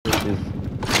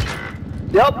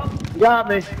Yep, got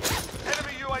me. Enemy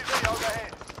UAV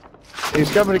overhead.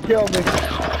 He's coming to kill me.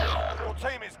 Your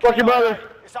team is Fuck your brother.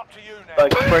 It's up to you now.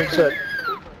 Like Frank said.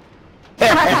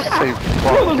 Say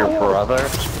fuck your brother.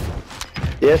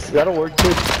 Yes, that'll work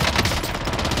too.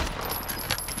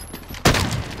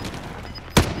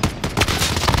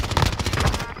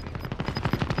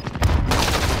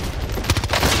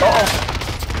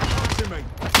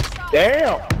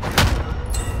 Damn!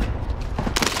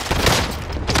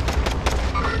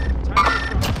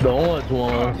 The orange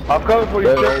one. I'm coming for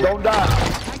you, Chip. Don't die.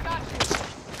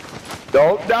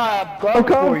 Don't die. I'm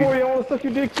coming for you. I want to suck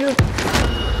your dick, Chip.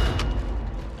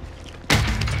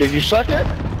 Did you suck it?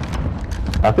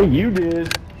 I think you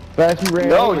did. Fast you ran.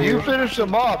 No, over you here. finished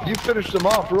them off. You finished them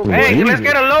off real quick. Hey, let's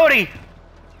get a loadie.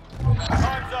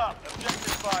 Time's up.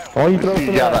 Objective failed. Why don't you throw some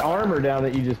of got that it. armor down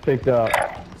that you just picked up?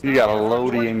 You got a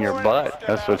loadie in your butt.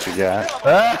 That's what you got.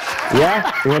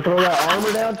 Yeah? You want to throw that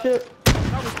armor down, Chip?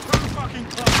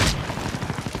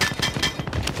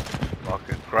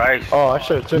 Fucking Christ. Oh, I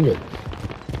should have took it.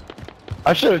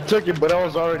 I should have took it, but I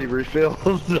was already refilled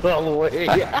all the way.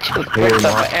 Picked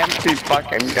up an empty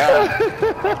fucking gun.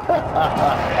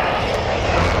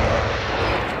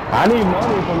 I need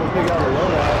money if I'm going to pick out a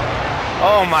loadout.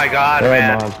 Oh my God,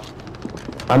 man. Mom.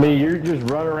 I mean, you're just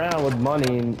running around with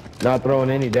money and not throwing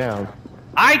any down.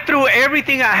 I threw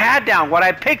everything I had down. What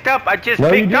I picked up, I just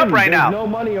No, you picked up didn't. right There's now. no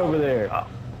money over there.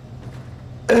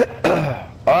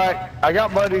 Alright, I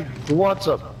got money. Who wants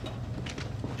some?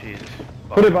 Jesus.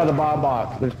 Put it by the bomb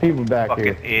box. There's people back Fucking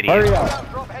here. idiot. Hurry up.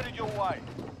 Drop headed your way.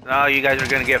 No, you guys are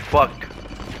gonna get fucked.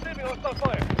 Enemy hostile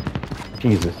fire.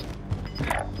 Jesus.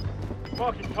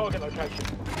 Marking target location.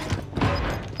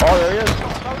 Oh, there he is.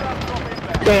 Loadout drop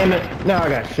inbound. Damn it. Now I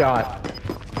got shot.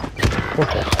 What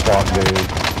the fuck,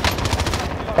 dude?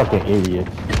 Fucking idiot.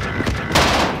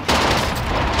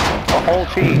 A whole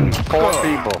team, 4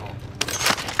 people.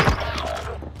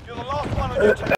 You're the last one on your team.